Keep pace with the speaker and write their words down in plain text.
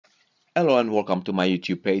Hello and welcome to my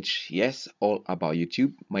YouTube page. Yes, all about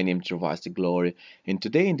YouTube. My name is Travasti Glory, and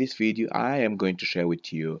today in this video I am going to share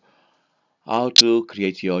with you how to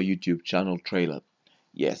create your YouTube channel trailer.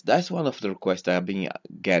 Yes, that's one of the requests I've been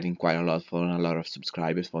getting quite a lot from a lot of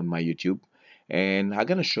subscribers from my YouTube, and I'm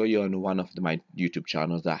gonna show you on one of my YouTube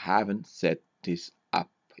channels that haven't set this up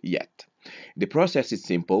yet. The process is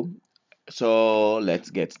simple. So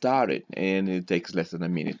let's get started, and it takes less than a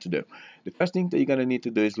minute to do. The first thing that you're gonna need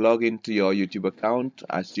to do is log into your YouTube account.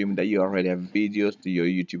 Assume that you already have videos to your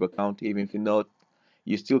YouTube account. Even if you not,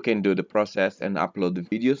 you still can do the process and upload the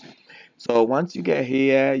videos. So once you get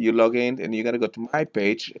here, you log in and you're gonna go to my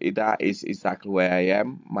page. That is exactly where I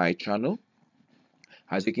am, my channel.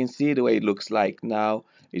 As you can see, the way it looks like now,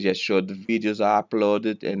 it just showed the videos are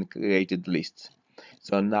uploaded and created lists.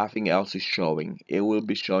 So nothing else is showing. It will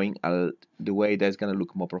be showing the way that's gonna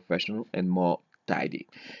look more professional and more tidy.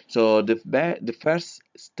 So the first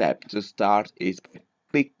step to start is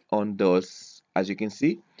click on those. As you can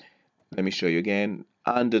see, let me show you again.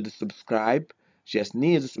 Under the subscribe, just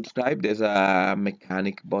near the subscribe, there's a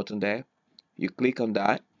mechanic button there. You click on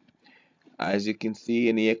that. As you can see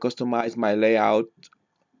in here, customize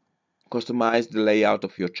the layout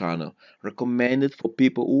of your channel. Recommended for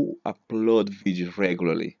people who upload videos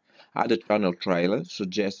regularly. Add a channel trailer,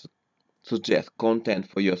 suggest content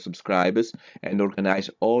for your subscribers, and organize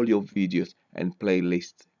all your videos and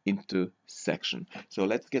playlists into sections. So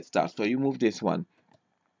let's get started. So you move this one.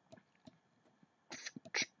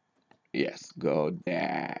 Yes, go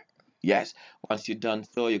there. Yes, once you're done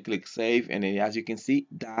so, you click save, and then as you can see,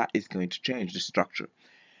 that is going to change the structure.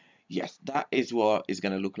 Yes, that is what it's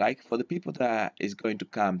gonna look like for the people that is going to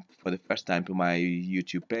come for the first time to my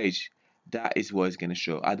YouTube page. That is what it's gonna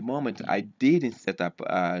show. At the moment, I didn't set up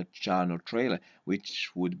a channel trailer,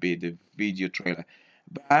 which would be the video trailer,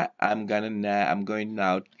 but I'm going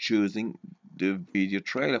now choosing the video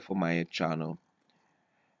trailer for my channel.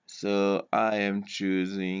 So I'm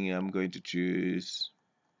going to choose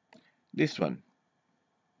this one.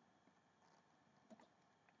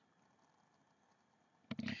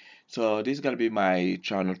 So this is gonna be my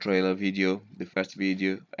channel trailer video, the first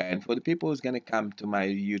video, and for the people who's gonna come to my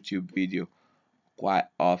YouTube video quite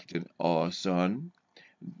often or soon,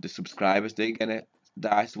 the subscribers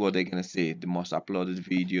that's what they're gonna see, the most uploaded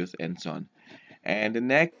videos and so on. And the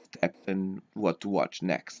next step and what to watch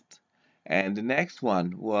next. And the next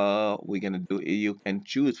one, what we're gonna do is you can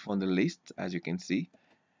choose from the list, as you can see,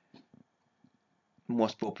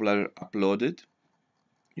 most popular uploaded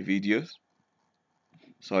videos.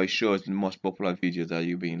 So it shows the most popular videos that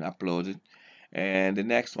you've been uploaded. And the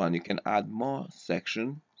next one, you can add more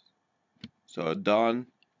section. So done.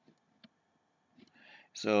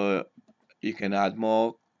 So you can add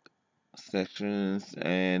more sections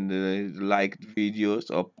and liked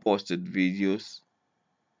videos or posted videos.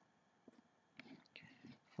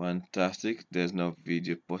 Fantastic. There's no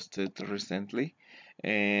video posted recently.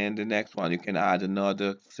 And the next one, you can add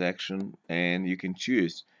another section and you can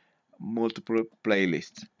choose multiple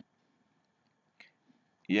playlists.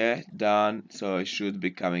 Yeah, done. So it should be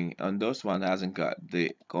coming. And those one hasn't got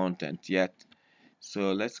the content yet.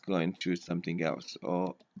 So let's go and choose something else.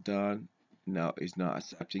 Oh, done. No, it's not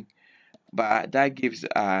accepting. But that gives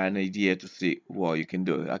an idea to see what you can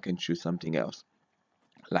do. I can choose something else.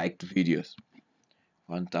 Liked videos.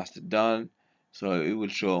 Fantastic. Done. So it will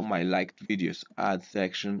show my liked videos. Add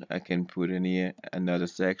section. I can put in here another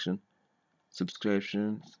section.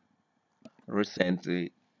 Subscriptions.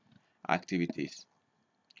 Recently activities.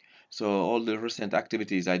 So all the recent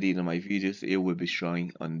activities I did on my videos, it will be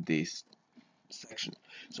showing on this section.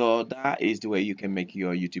 So that is the way you can make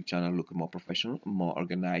your YouTube channel look more professional, more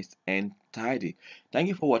organized and tidy. Thank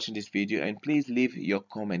you for watching this video, and please leave your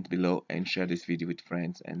comment below and share this video with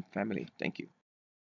friends and family. Thank you.